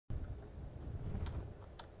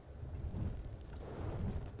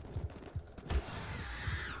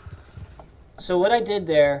So what I did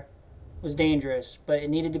there was dangerous, but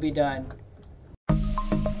it needed to be done.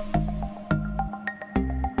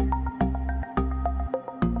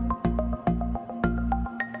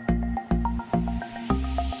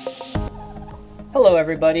 Hello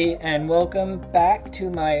everybody, and welcome back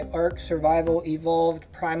to my ARK Survival Evolved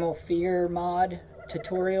Primal Fear mod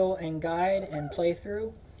tutorial and guide and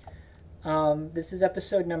playthrough. This is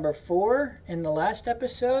episode number 4. In the last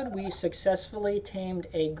episode, we successfully tamed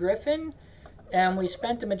a griffin, and we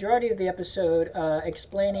spent the majority of the episode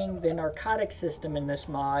explaining the narcotic system in this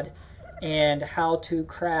mod and how to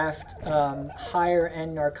craft higher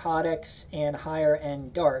end narcotics and higher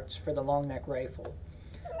end darts for the long neck rifle.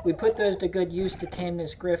 We put those to good use to tame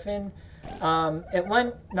this griffin. It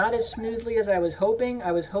went not as smoothly as I was hoping.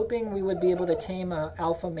 I was hoping we would be able to tame a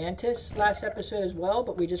Alpha Mantis last episode as well,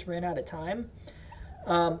 but we just ran out of time.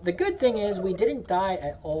 The good thing is we didn't die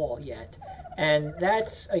at all yet, and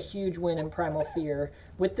that's a huge win in Primal Fear.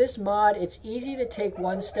 With this mod, it's easy to take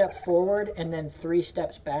 1 step forward and then 3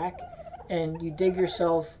 steps back, and you dig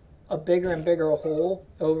yourself a bigger and bigger hole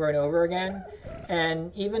over and over again.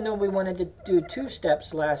 And even though we wanted to do 2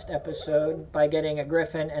 steps last episode by getting a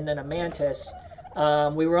griffin and then a mantis,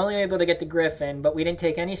 we were only able to get the griffin, but we didn't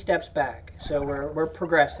take any steps back. So we're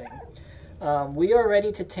progressing. We are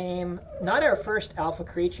ready to tame, not our first alpha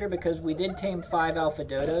creature, because we did tame 5 alpha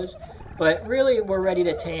dodos, but really we're ready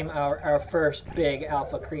to tame our first big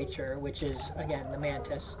alpha creature, which is, again, the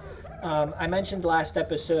mantis. I mentioned last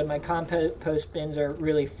episode my compost bins are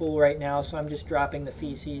really full right now, so I'm just dropping the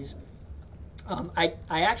feces. I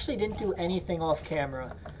actually didn't do anything off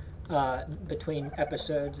camera between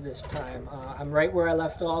episodes this time. I'm right where I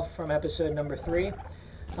left off from episode number 3.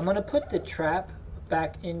 I'm going to put the trap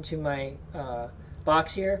back into my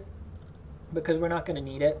box here because we're not going to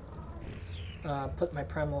need it. Put my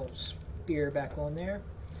Primal Spear back on there.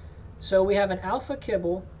 So we have an alpha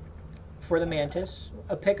kibble for the mantis,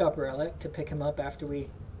 a pickup relic to pick him up after we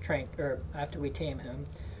tame him.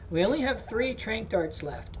 We only have 3 trank darts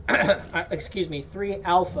left. Excuse me, 3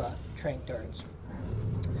 alpha trank darts.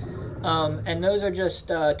 And those are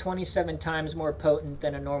just 27 times more potent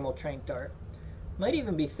than a normal trank dart. Might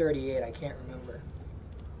even be 38, I can't remember.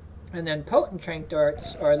 And then potent trank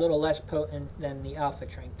darts are a little less potent than the alpha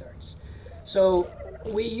trank darts. So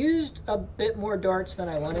we used a bit more darts than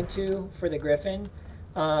I wanted to for the griffin.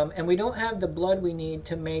 And we don't have the blood we need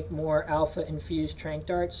to make more alpha infused trank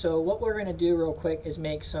darts. So what we're going to do real quick is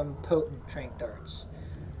make some potent trank darts.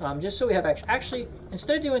 Just so we have actually,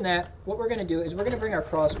 instead of doing that, what we're going to do is we're going to bring our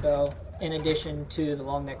crossbow in addition to the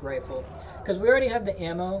long neck rifle, because we already have the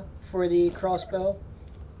ammo for the crossbow.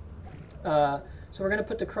 So we're going to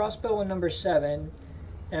put the crossbow in number 7,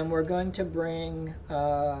 and we're going to bring,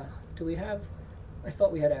 do we have, I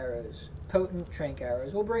thought we had arrows, potent trank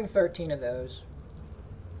arrows. We'll bring 13 of those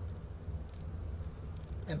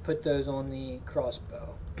and put those on the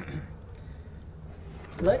crossbow.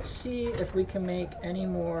 Let's see if we can make any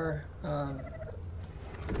more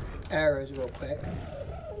arrows real quick.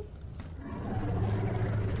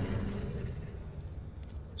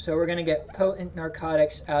 So we're going to get potent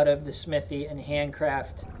narcotics out of the smithy and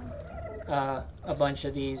handcraft a bunch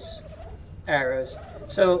of these arrows.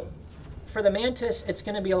 So for the mantis, it's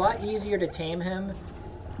going to be a lot easier to tame him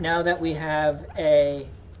now that we have a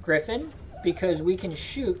griffin, because we can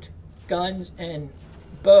shoot guns and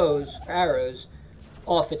bows, arrows,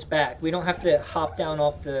 off its back. We don't have to hop down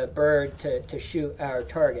off the bird to shoot our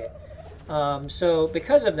target. So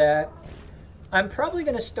because of that, I'm probably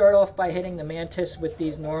going to start off by hitting the mantis with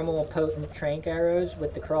these normal potent trank arrows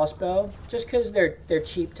with the crossbow, just because they're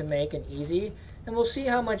cheap to make and easy. And we'll see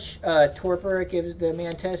how much torpor it gives the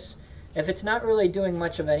mantis. If it's not really doing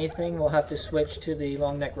much of anything, we'll have to switch to the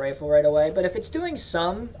long neck rifle right away. But if it's doing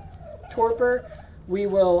some torpor, we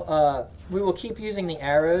will keep using the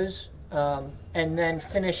arrows and then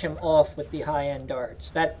finish him off with the high-end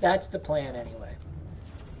darts. That's the plan anyway.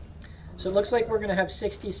 So it looks like we're going to have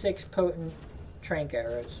 66 potent trank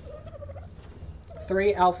arrows,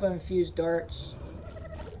 3 alpha infused darts,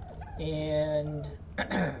 and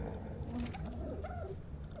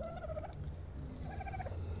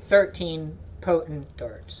 13 potent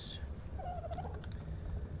darts.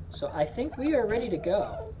 So I think we are ready to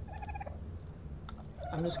go.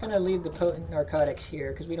 I'm just going to leave the potent narcotics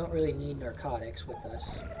here because we don't really need narcotics with us.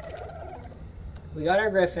 We got our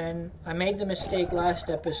griffin. I made the mistake last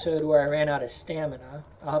episode where I ran out of stamina.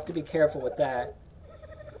 I'll have to be careful with that.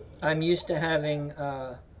 I'm used to having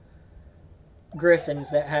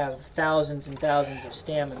griffins that have thousands and thousands of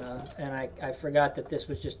stamina, and I forgot that this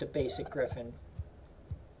was just a basic griffin.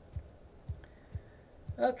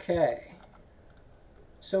 Okay.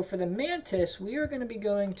 So for the Mantis, we are going to be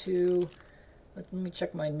going to, let me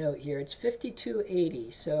check my note here. It's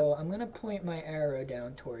 5280, so I'm going to point my arrow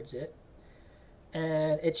down towards it.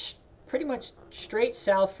 And it's pretty much straight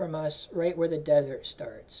south from us, right where the desert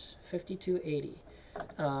starts, 5280.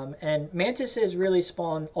 And mantises really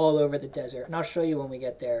spawn all over the desert, and I'll show you when we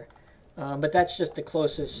get there. But that's just the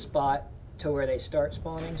closest spot to where they start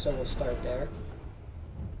spawning, so we'll start there.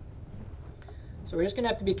 So we're just going to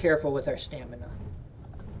have to be careful with our stamina.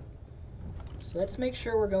 So let's make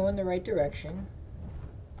sure we're going the right direction.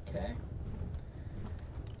 Okay.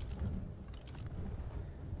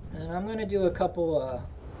 And I'm going to do a couple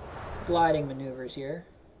gliding maneuvers here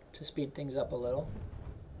to speed things up a little.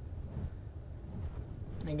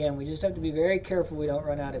 And again, we just have to be very careful we don't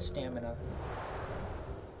run out of stamina.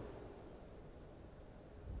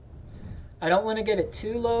 I don't want to get it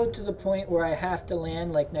too low to the point where I have to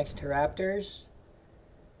land like next to raptors.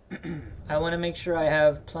 I want to make sure I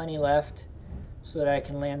have plenty left so that I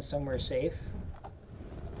can land somewhere safe.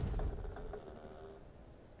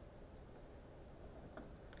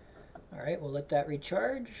 Alright, we'll let that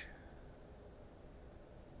recharge.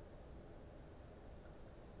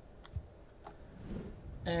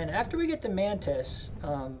 And after we get the Mantis,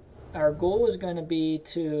 our goal is going to be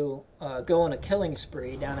to go on a killing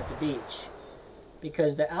spree down at the beach.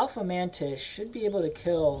 Because the Alpha Mantis should be able to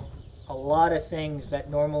kill a lot of things that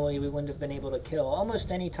normally we wouldn't have been able to kill.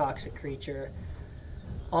 Almost any toxic creature,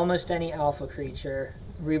 almost any alpha creature.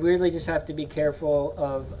 We really just have to be careful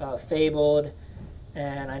of fabled.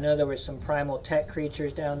 And I know there was some primal tech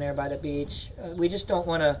creatures down there by the beach. We just don't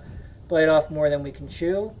want to bite off more than we can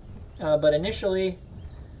chew. But initially,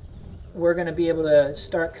 we're going to be able to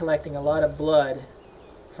start collecting a lot of blood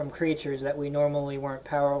from creatures that we normally weren't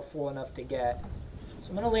powerful enough to get. So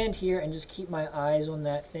I'm going to land here and just keep my eyes on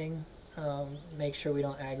that thing. Make sure we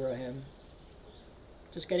don't aggro him.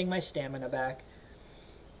 Just getting my stamina back.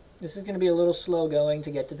 This is going to be a little slow going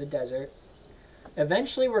to get to the desert.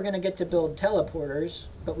 Eventually we're going to get to build teleporters,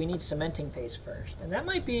 but we need cementing paste first. And that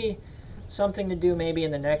might be something to do maybe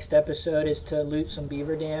in the next episode, is to loot some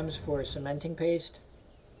beaver dams for cementing paste.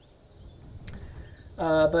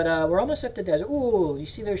 But we're almost at the desert. Ooh, you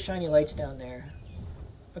see those shiny lights down there?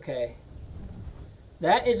 Okay.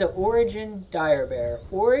 That is an Origin Dire Bear.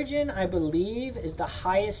 Origin, I believe, is the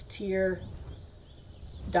highest tier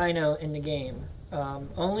dino in the game.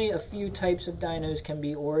 Only a few types of dinos can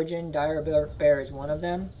be Origin. Dire Bear is one of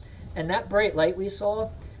them. And that bright light we saw,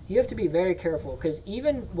 you have to be very careful, because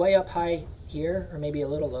even way up high here, or maybe a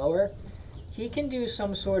little lower, he can do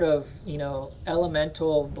some sort of, you know,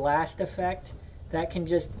 elemental blast effect that can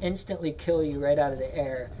just instantly kill you right out of the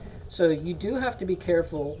air. So you do have to be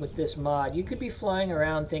careful with this mod. You could be flying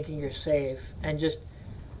around thinking you're safe and just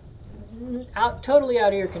totally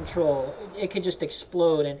out of your control. It could just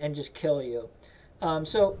explode and just kill you.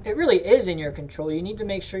 So it really is in your control. You need to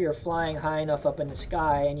make sure you're flying high enough up in the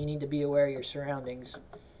sky, and you need to be aware of your surroundings.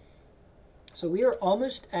 So we are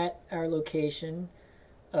almost at our location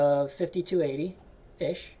of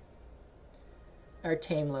 5280-ish. Our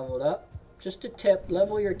tame leveled up. Just a tip,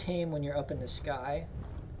 level your tame when you're up in the sky,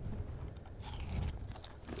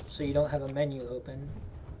 so you don't have a menu open.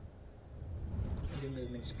 Do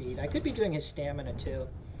movement speed. I could be doing his stamina too.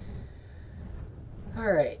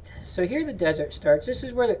 Alright, so here the desert starts. This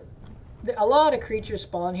is where a lot of creatures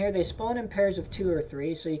spawn here. They spawn in pairs of 2 or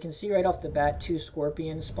 3, so you can see right off the bat 2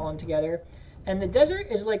 scorpions spawn together. And the desert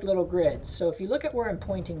is like little grids. So if you look at where I'm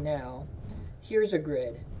pointing now, here's a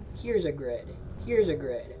grid, here's a grid, here's a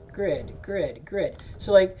grid, grid, grid, grid.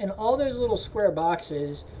 So like in all those little square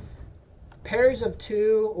boxes, pairs of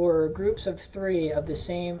 2 or groups of 3 of the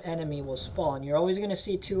same enemy will spawn. You're always going to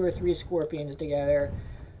see 2 or 3 scorpions together,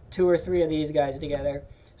 2 or 3 of these guys together.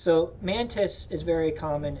 So Mantis is very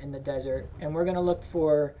common in the desert, and we're going to look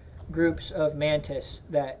for groups of Mantis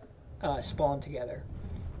that spawn together.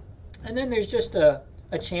 And then there's just a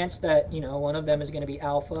chance that, you know, one of them is going to be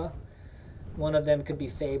Alpha. One of them could be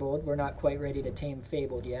Fabled. We're not quite ready to tame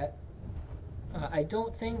Fabled yet. I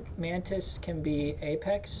don't think Mantis can be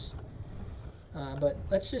Apex, but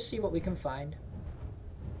let's just see what we can find.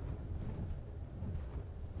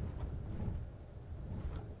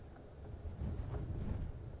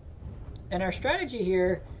 And our strategy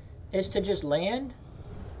here is to just land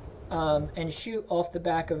and shoot off the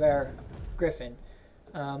back of our Griffin.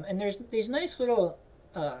 And there's these nice little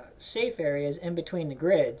safe areas in between the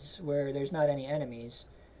grids where there's not any enemies.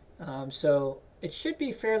 So it should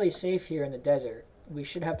be fairly safe here in the desert. We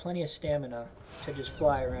should have plenty of stamina to just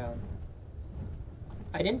fly around.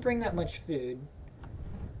 I didn't bring that much food,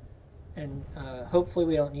 and hopefully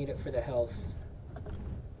we don't need it for the health.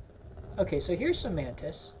 Okay, so here's some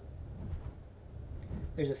Mantis.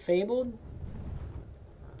 There's a Fabled.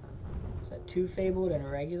 Is that 2 Fabled and a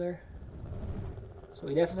regular? So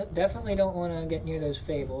we definitely don't want to get near those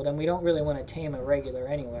Fabled, and we don't really want to tame a regular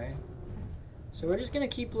anyway. So we're just going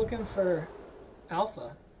to keep looking for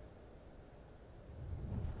Alpha.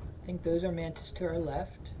 I think those are Mantis to our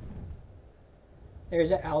left.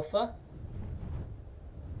 There's an Alpha.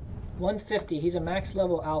 150, he's a max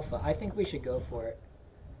level Alpha. I think we should go for it.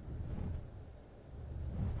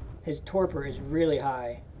 His torpor is really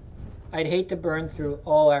high. I'd hate to burn through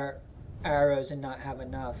all our arrows and not have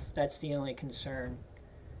enough. That's the only concern.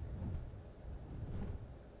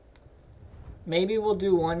 Maybe we'll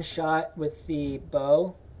do one shot with the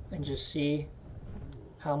bow and just see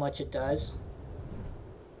how much it does.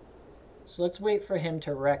 So let's wait for him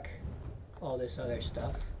to wreck all this other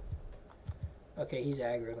stuff. Okay, he's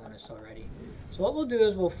aggroed on us already. So what we'll do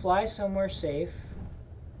is we'll fly somewhere safe,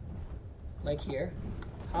 like here,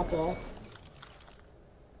 hop off,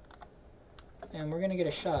 and we're going to get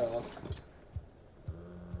a shot off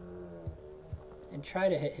and try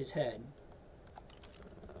to hit his head.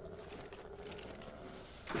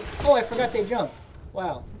 Oh, I forgot they jump.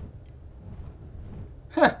 Wow.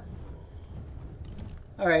 Huh.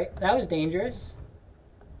 Alright, that was dangerous.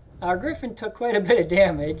 Our Griffin took quite a bit of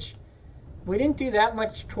damage. We didn't do that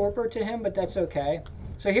much torpor to him, but that's okay.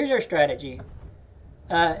 So here's our strategy.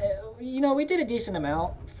 You know, we did a decent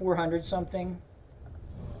amount, 400 something.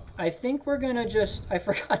 I think we're gonna just, I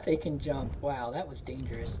forgot they can jump. Wow, that was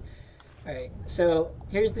dangerous. Alright, so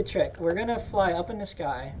here's the trick. We're gonna fly up in the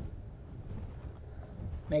sky.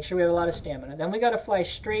 Make sure we have a lot of stamina. Then we gotta fly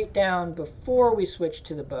straight down before we switch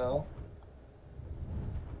to the bow.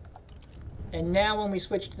 And now when we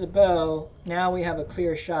switch to the bow, now we have a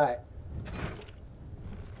clear shot.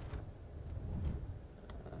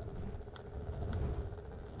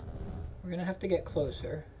 We're gonna have to get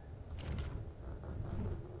closer.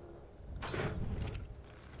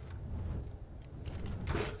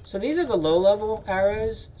 So these are the low-level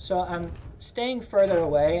arrows, so I'm staying further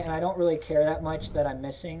away, and I don't really care that much that I'm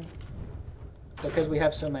missing because we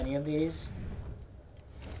have so many of these.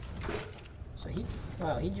 So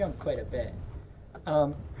wow, he jumped quite a bit.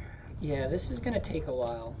 Yeah, this is gonna take a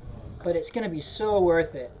while, but it's gonna be so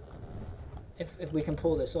worth it if we can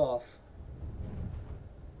pull this off.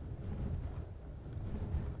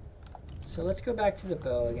 So let's go back to the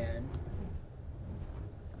bow again.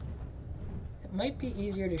 It might be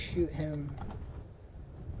easier to shoot him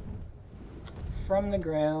from the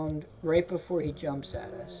ground right before he jumps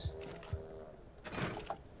at us.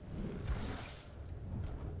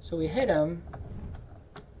 So we hit him.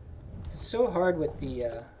 It's so hard with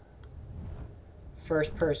the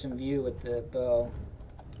first person view with the bow.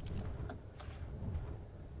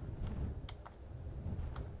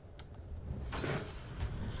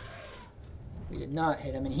 We did not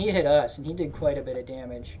hit him, and he hit us, and he did quite a bit of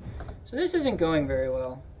damage. So this isn't going very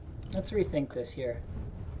well. Let's rethink this here.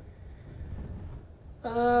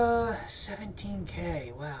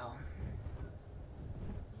 17K, wow.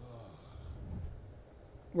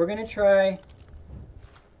 We're gonna try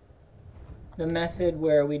the method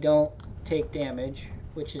where we don't take damage,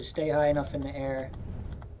 which is stay high enough in the air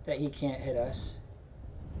that he can't hit us.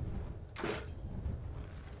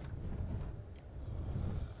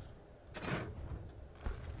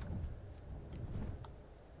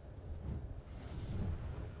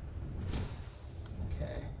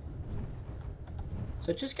 So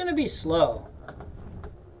it's just going to be slow.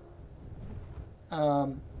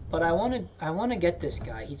 But I want to get this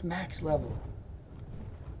guy. He's max level.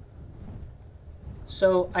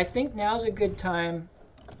 So I think now's a good time.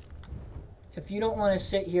 If you don't want to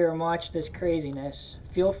sit here and watch this craziness,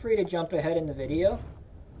 feel free to jump ahead in the video.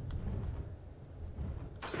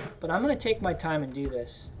 But I'm going to take my time and do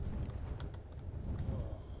this.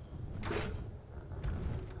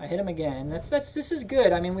 I hit him again. This is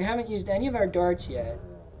good. I mean, we haven't used any of our darts yet.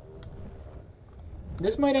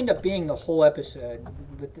 This might end up being the whole episode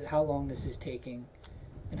with how long this is taking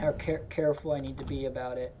and how careful I need to be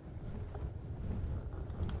about it.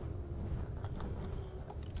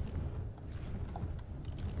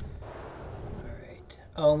 Alright.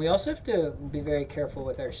 Oh, and we also have to be very careful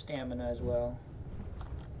with our stamina as well.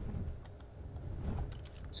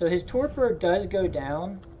 So his torpor does go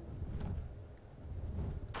down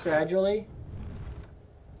gradually.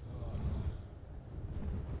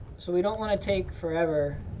 So we don't want to take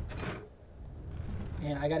forever.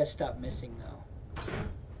 Man, I gotta stop missing though.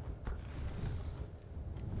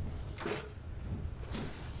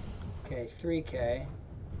 Okay, 3K.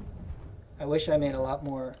 I wish I made a lot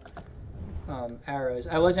more arrows.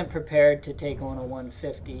 I wasn't prepared to take on a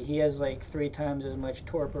 150. He has like 3 times as much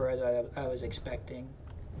torpor as I was expecting.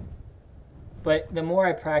 But the more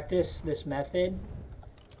I practice this method,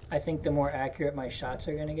 I think the more accurate my shots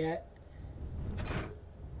are going to get.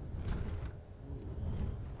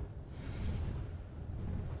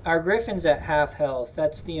 Our Griffin's at half health.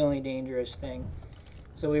 That's the only dangerous thing.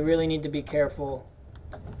 So we really need to be careful.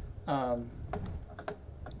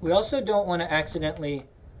 We also don't want to accidentally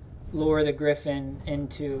lure the Griffin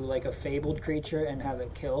into like a fabled creature and have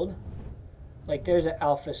it killed. Like there's an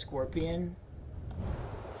alpha scorpion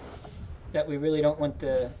that we really don't want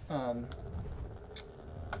the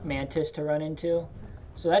mantis to run into.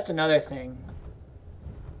 So that's another thing.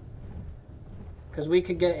 Because we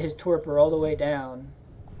could get his torpor all the way down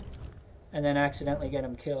and then accidentally get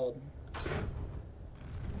him killed.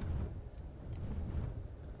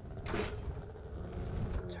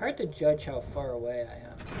 It's hard to judge how far away I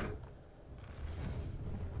am.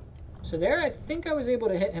 So there, I think I was able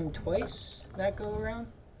to hit him twice that go around.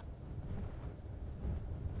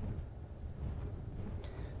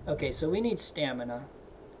 Okay, so we need stamina.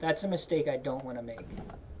 That's a mistake I don't want to make.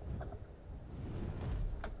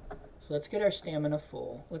 So let's get our stamina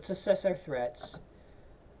full. Let's assess our threats.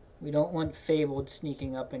 We don't want fabled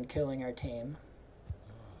sneaking up and killing our tame.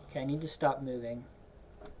 Okay, I need to stop moving.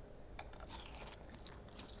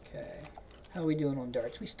 Okay, how are we doing on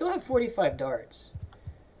darts? We still have 45 darts.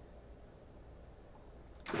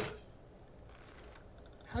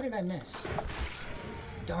 How did I miss?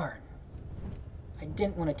 Darn. I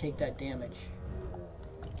didn't want to take that damage.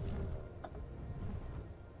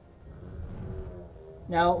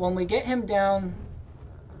 Now, when we get him down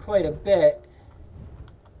quite a bit,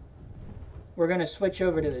 we're going to switch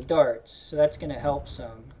over to the darts, so that's going to help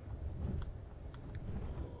some.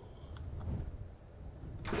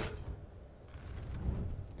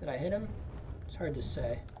 Did I hit him? It's hard to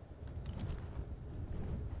say.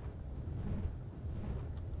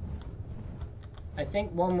 I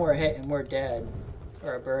think one more hit and we're dead,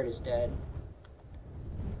 or a bird is dead.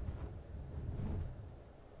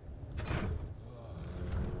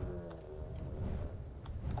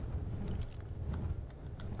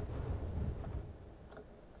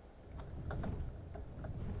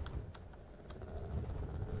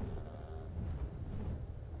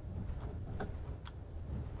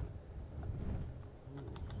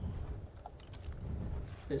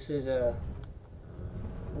 This is a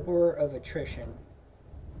war of attrition.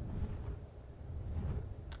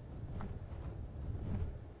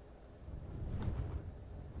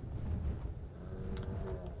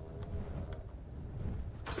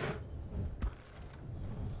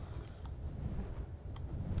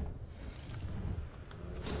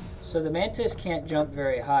 So the mantis can't jump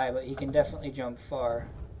very high, but he can definitely jump far.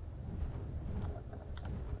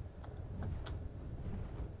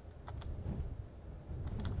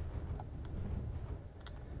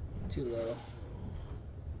 Too low.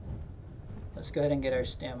 Let's go ahead and get our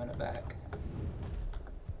stamina back.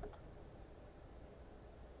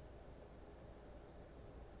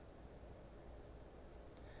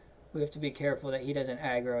 We have to be careful that he doesn't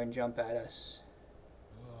aggro and jump at us.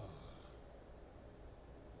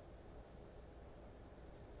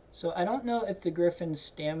 So I don't know if the Griffin's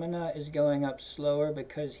stamina is going up slower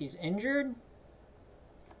because he's injured.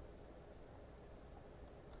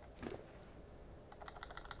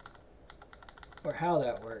 Or how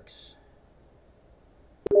that works.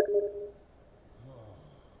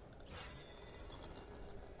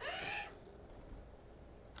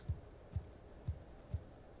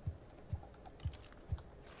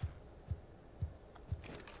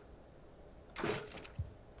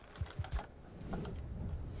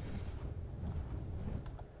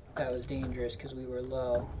 That was dangerous because we were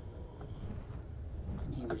low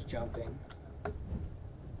and he was jumping.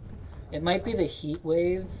 It might be the heat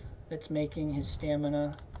wave that's making his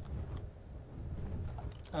stamina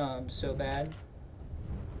so bad.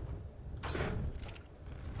 That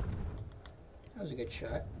was a good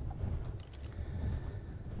shot.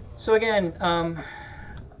 So again,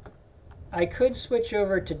 I could switch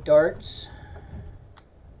over to darts,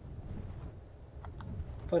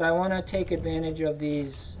 but I want to take advantage of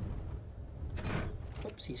these.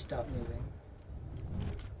 Oops, he stopped moving.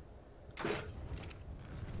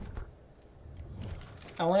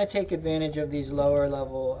 I want to take advantage of these lower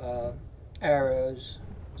level arrows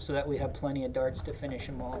so that we have plenty of darts to finish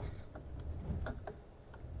him off. I'm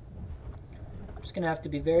just going to have to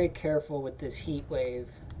be very careful with this heat wave.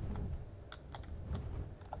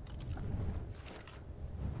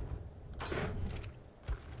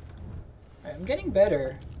 Right, I'm getting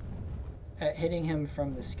better at hitting him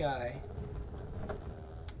from the sky.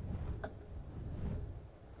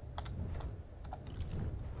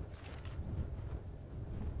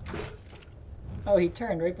 Oh, he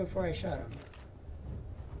turned right before I shot him.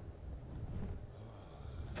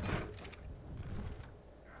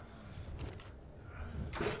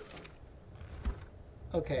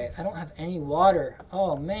 Okay, I don't have any water.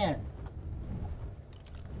 Oh, man.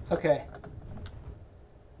 Okay.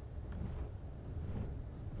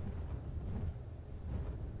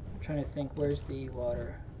 I'm trying to think, where's the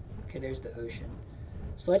water? Okay, there's the ocean.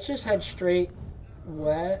 So let's just head straight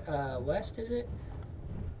west, is it?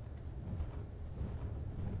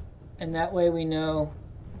 And that way we know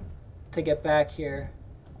to get back here,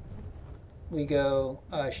 we go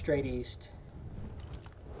straight east.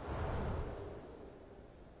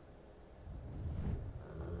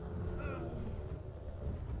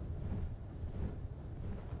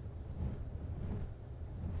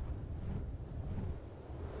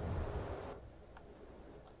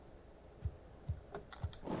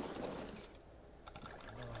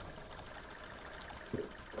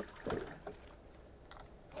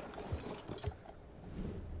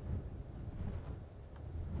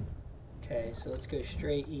 Okay, so let's go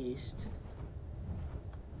straight east.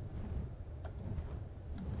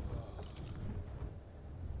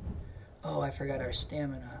 Oh, I forgot our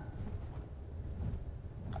stamina.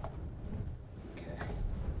 Okay.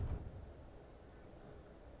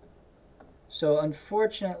 So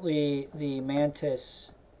unfortunately, the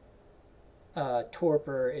Mantis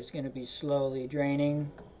torpor is going to be slowly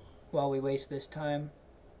draining while we waste this time.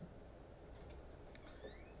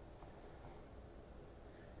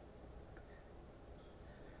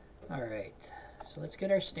 Alright, so let's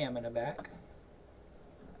get our stamina back.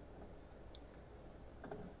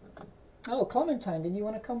 Oh, Clementine, did you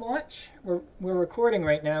want to come watch? We're recording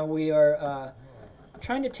right now. We are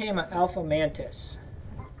trying to tame an Alpha Mantis.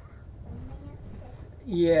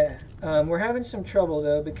 Yeah, we're having some trouble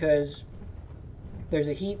though because there's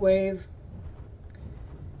a heat wave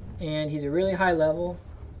and he's a really high level.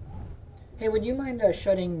 Hey, would you mind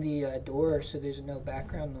shutting the door so there's no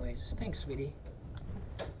background noise? Thanks, sweetie.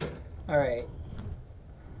 Alright.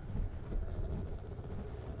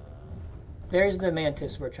 There's the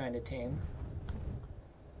mantis we're trying to tame.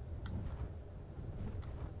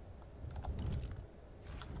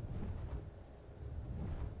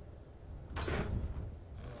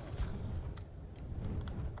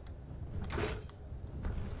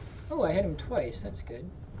 Oh, I hit him twice. That's good.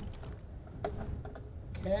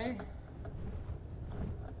 Okay.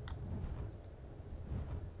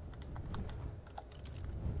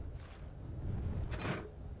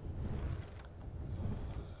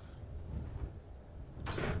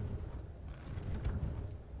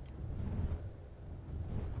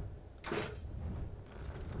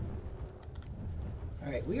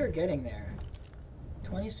 Alright, we are getting there.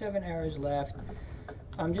 27 hours left.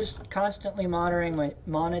 I'm just constantly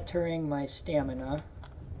monitoring my stamina.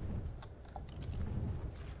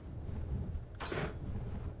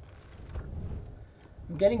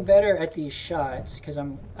 I'm getting better at these shots because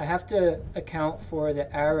I have to account for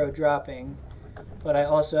the arrow dropping, but I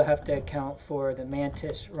also have to account for the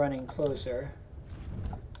mantis running closer.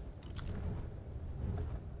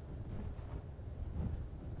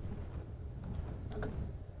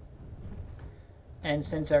 And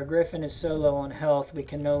since our griffin is so low on health, we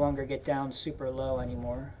can no longer get down super low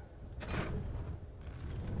anymore.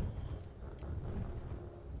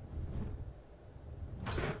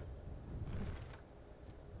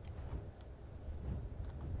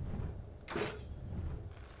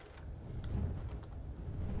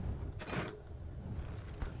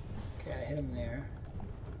 Okay, I hit him there.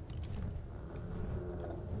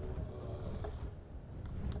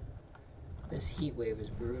 This heat wave is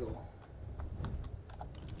brutal.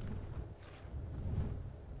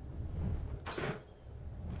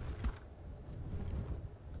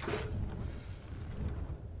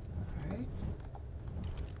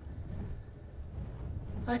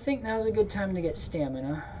 I think now's a good time to get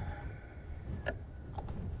stamina.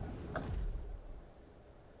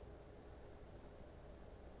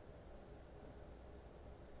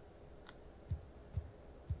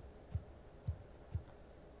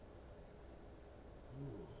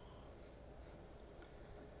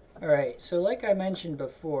 Alright, so like I mentioned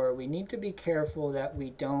before, we need to be careful that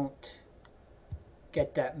we don't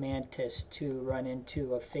get that mantis to run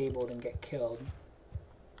into a fabled and get killed.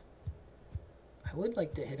 I would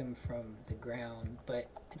like to hit him from the ground, but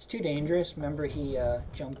it's too dangerous. Remember, he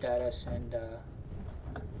jumped at us, and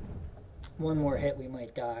one more hit we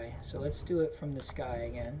might die. So let's do it from the sky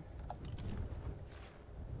again.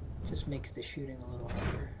 Just makes the shooting a little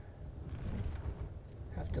harder.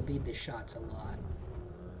 Have to lead the shots a lot.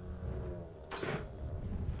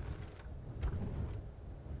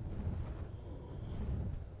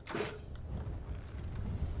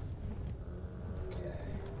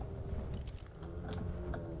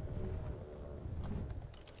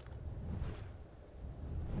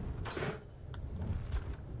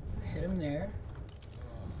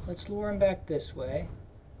 let's lure him back this way.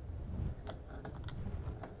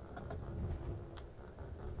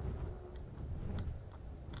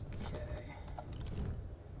 Okay.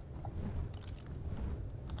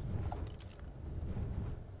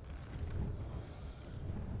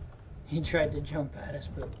 He tried to jump at us,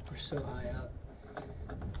 but we're so high up.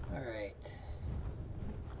 All right.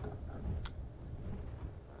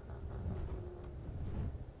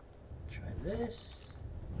 Try this.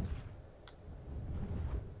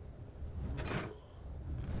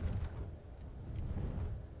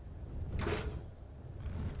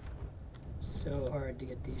 So hard to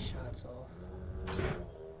get these shots off.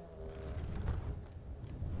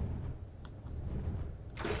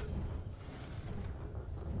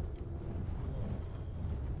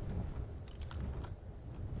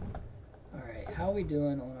 Alright, how are we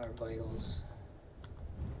doing on our vitals?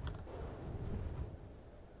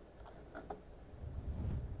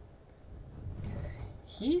 Okay,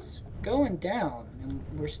 he's going down, and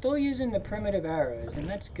we're still using the primitive arrows, and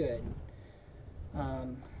that's good.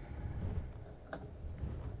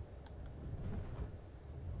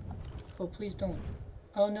 Oh, please don't.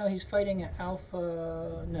 Oh no, he's fighting an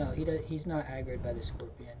alpha. No, he's not aggroed by the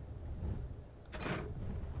scorpion.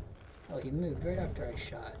 Oh, he moved right after I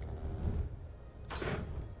shot. Okay.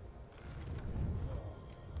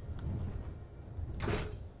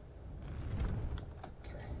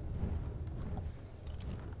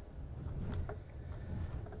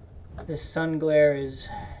 This sun glare is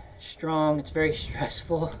strong. It's very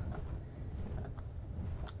stressful.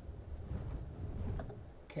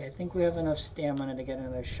 Okay, I think we have enough stamina to get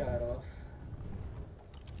another shot off.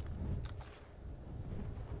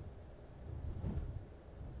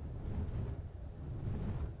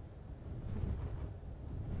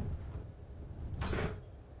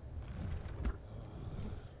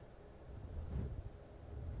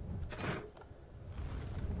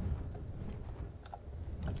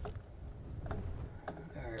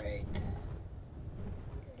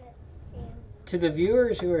 To the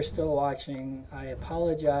viewers who are still watching, I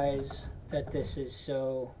apologize that this is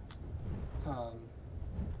so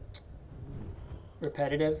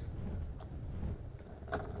repetitive.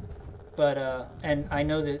 But and I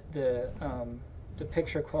know that the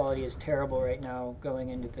picture quality is terrible right now,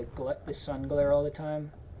 going into the sun glare all the time.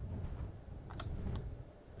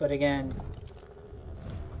 But again,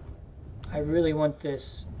 I really want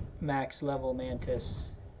this max level mantis.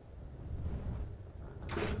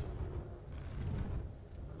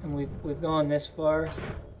 And we've gone this far.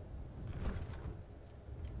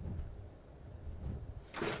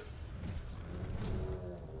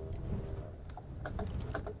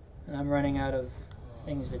 And I'm running out of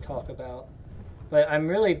things to talk about. But I'm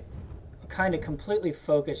really kind of completely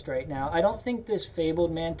focused right now. I don't think this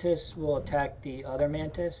fabled mantis will attack the other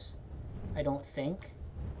mantis. I don't think.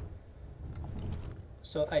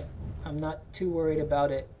 So I'm not too worried about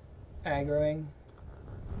it aggroing.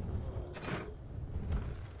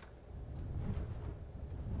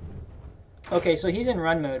 Okay, so he's in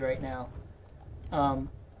run mode right now.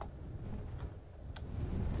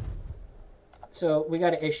 So we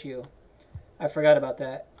got an issue. I forgot about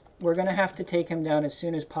that. We're going to have to take him down as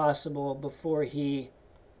soon as possible before he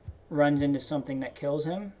runs into something that kills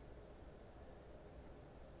him.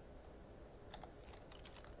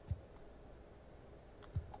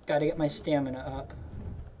 Got to get my stamina up.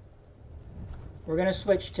 We're going to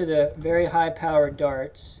switch to the very high-powered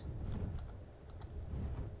darts.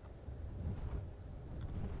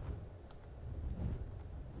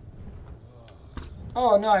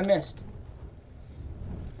 Oh no, I missed.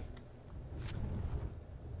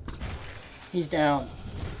 He's down.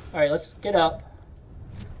 Alright, let's get up.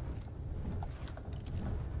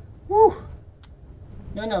 Woo!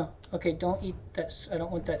 No. Okay, don't eat that. I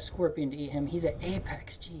don't want that scorpion to eat him. He's at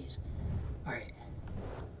apex. Jeez. Alright.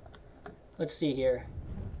 Let's see here.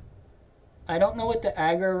 I don't know what the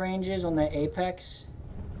aggro range is on that apex.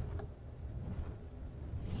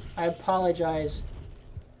 I apologize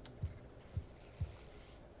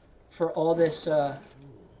for all this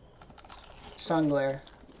sun glare.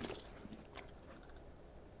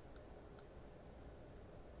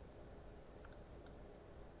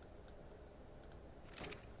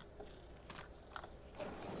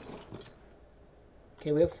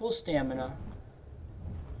 Okay, we have full stamina.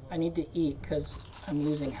 I need to eat because I'm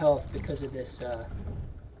losing health because of this.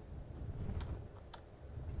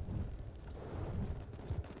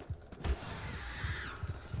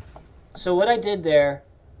 So what I did there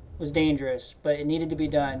was dangerous, but it needed to be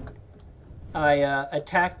done. I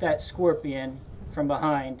attacked that scorpion from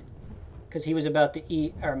behind because he was about to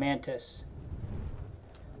eat our mantis.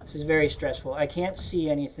 This is very stressful. I can't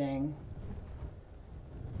see anything.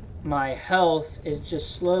 my health is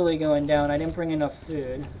just slowly going down. I didn't bring enough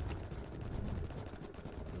food.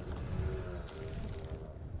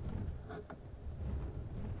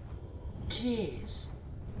 Jeez.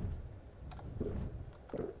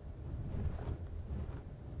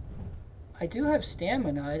 I do have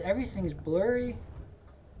stamina. Everything's blurry.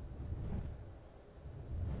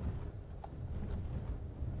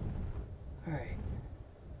 Alright.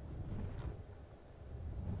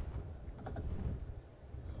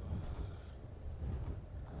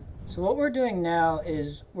 So what we're doing now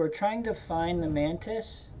is we're trying to find the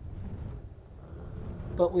mantis,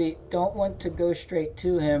 but we don't want to go straight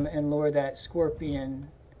to him and lure that scorpion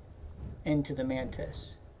into the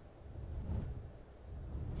mantis.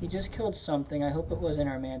 He just killed something. I hope it wasn't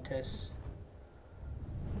our mantis.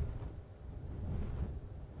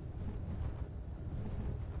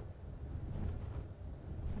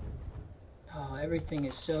 Oh, everything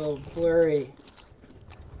is so blurry.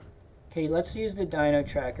 Okay, let's use the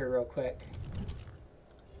DinoTracker real quick.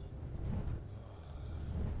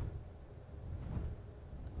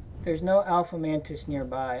 There's no Alpha Mantis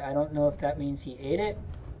nearby. I don't know if that means he ate it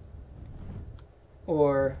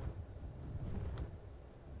or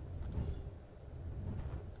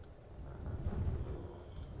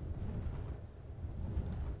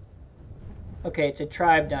okay, it's a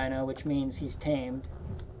tribe dino, which means he's tamed.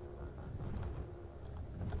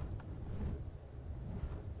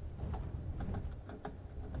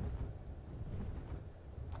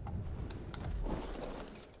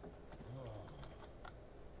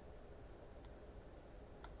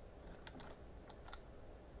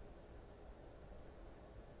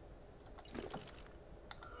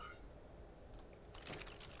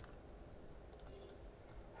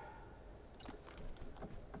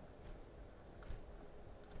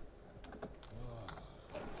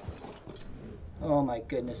 Oh my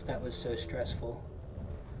goodness, that was so stressful.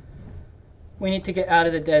 We need to get out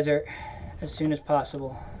of the desert as soon as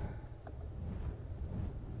possible.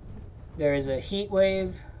 There is a heat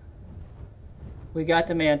wave. We got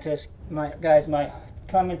the mantis. Guys, my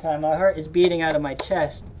coming time. My heart is beating out of my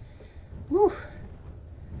chest. Whew.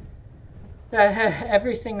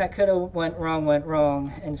 Everything that could have went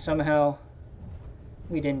wrong, and somehow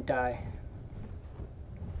we didn't die.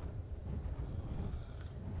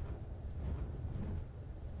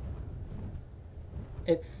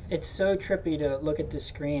 It's so trippy to look at the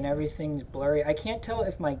screen. Everything's blurry. I can't tell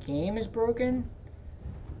if my game is broken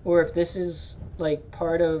or if this is like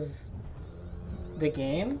part of the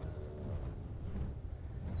game.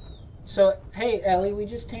 So, hey Ellie, we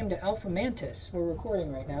just tamed an Alpha Mantis. We're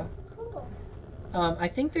recording right now. Cool. I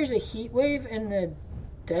think there's a heat wave in the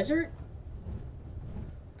desert.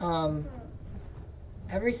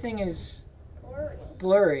 Everything is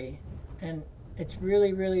blurry and it's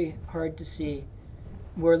really, really hard to see.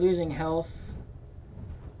 We're losing health.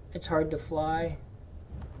 It's hard to fly.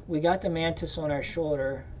 We got the mantis on our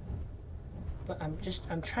shoulder, but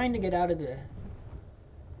I'm trying to get out of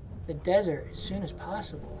the desert as soon as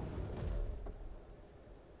possible.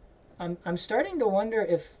 I'm starting to wonder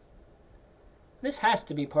if this has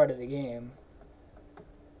to be part of the game,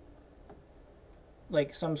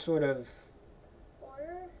 like some sort of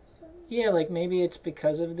yeah, like maybe it's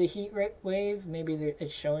because of the heat wave. Maybe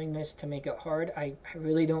it's showing this to make it hard. I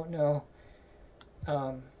really don't know.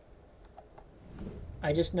 I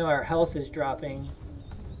just know our health is dropping.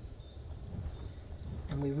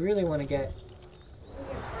 And we really want to get...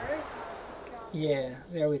 Yeah,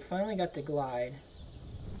 there, we finally got the glide.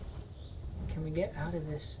 Can we get out of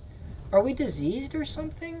this? Are we diseased or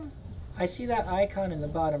something? I see that icon in the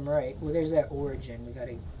bottom right. Well, there's that origin. We got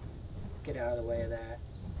to get out of the way of that.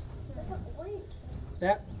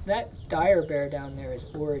 That dire bear down there is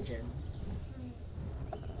origin.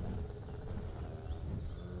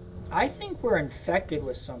 I think we're infected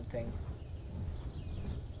with something.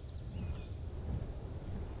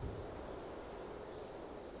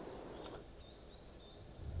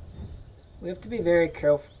 We have to be very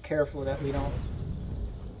careful that we don't...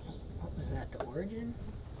 What was that, the origin?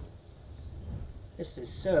 This is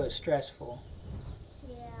so stressful.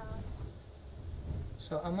 Yeah.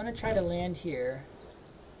 So I'm going to try to land here.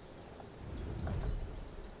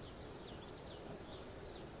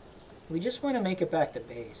 We just want to make it back to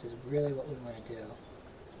base is really what we want to do.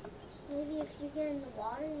 Maybe if you get in the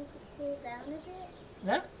water you could cool down a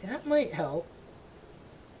bit? That might help.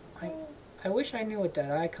 I wish I knew what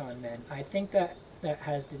that icon meant. I think that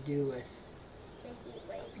has to do with... The heat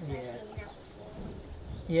wave. Yeah. I've seen that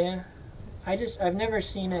before. Yeah. I've never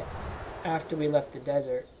seen it after we left the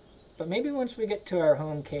desert. But maybe once we get to our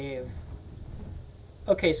home cave.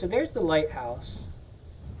 Okay, so there's the lighthouse.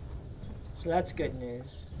 So that's good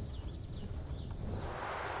news.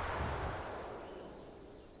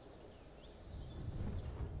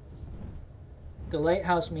 The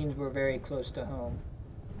lighthouse means we're very close to home.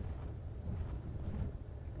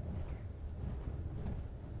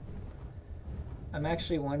 I'm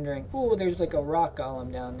actually wondering... Oh, there's like a rock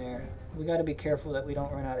golem down there. We got to be careful that we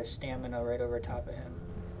don't run out of stamina right over top of him.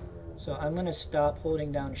 So I'm going to stop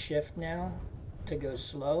holding down shift now to go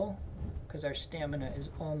slow, because our stamina is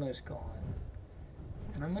almost gone.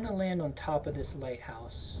 And I'm going to land on top of this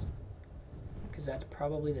lighthouse, because that's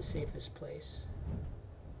probably the safest place.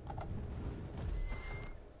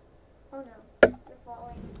 Oh no, you're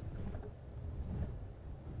falling.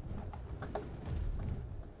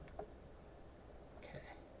 Okay.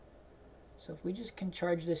 So if we just can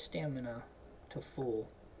charge this stamina to full,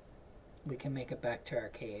 we can make it back to our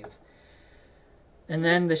cave. And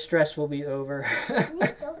then the stress will be over. Can you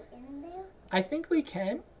go in there? I think we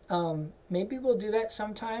can. Maybe we'll do that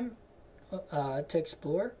sometime to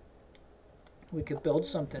explore. We could build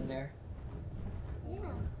something there. Yeah.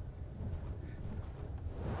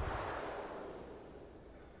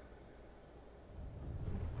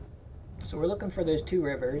 So we're looking for those 2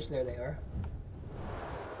 rivers. There they are.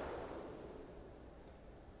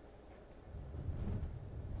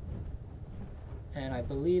 And I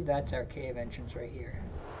believe that's our cave entrance right here.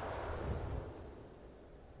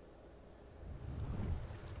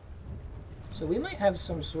 So we might have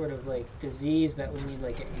some sort of like disease that we need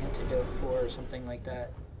like an antidote for or something like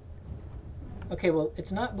that. Okay, well,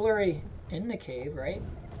 it's not blurry in the cave, right?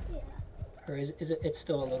 Yeah. Or is it? It's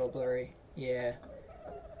still a little blurry. Yeah.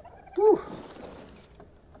 Whew.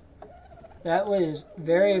 That was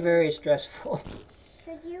very, very stressful.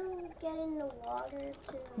 Could you get in the water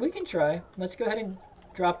too? We can try. Let's go ahead and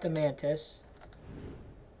drop the mantis.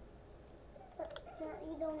 You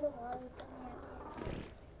don't want the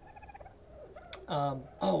mantis.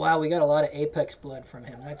 Oh wow, we got a lot of apex blood from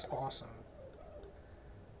him. That's awesome.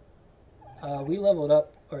 We leveled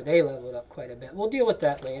up, or they leveled up quite a bit. We'll deal with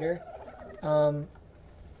that later.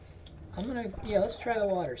 Let's try the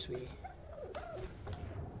water, sweetie.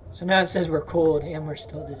 So now it says we're cold and we're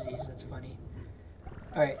still diseased. That's funny.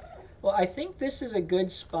 Alright, well, I think this is a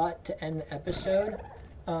good spot to end the episode.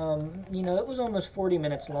 You know, it was almost 40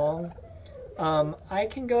 minutes long. I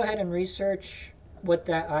can go ahead and research what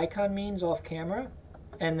that icon means off camera,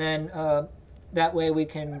 and then that way we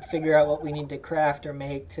can figure out what we need to craft or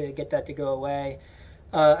make to get that to go away.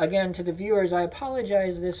 Again, to the viewers, I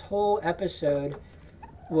apologize. This whole episode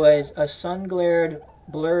was a sun-glared,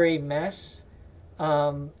 blurry mess,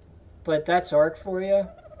 but that's ARK for you.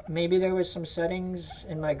 Maybe there was some settings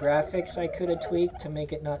in my graphics I could have tweaked to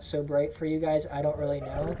make it not so bright for you guys. I don't really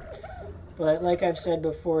know. But like I've said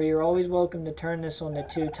before, you're always welcome to turn this on to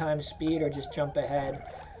 2x speed or just jump ahead.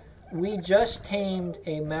 We just tamed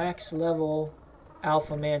a max level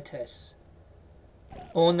Alpha Mantis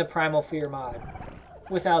on the Primal Fear mod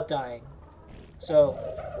without dying. So,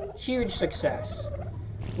 huge success.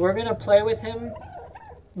 We're going to play with him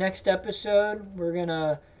next episode. We're going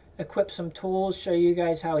to equip some tools, show you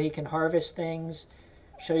guys how he can harvest things,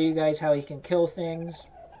 show you guys how he can kill things.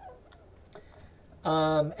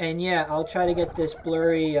 And yeah, I'll try to get this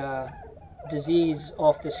blurry disease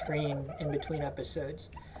off the screen in between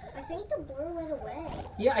episodes. I think the blur went away.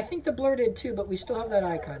 Yeah, I think the blur did too, but we still have that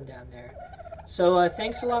icon down there. So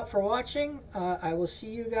thanks a lot for watching. I will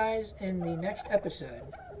see you guys in the next episode.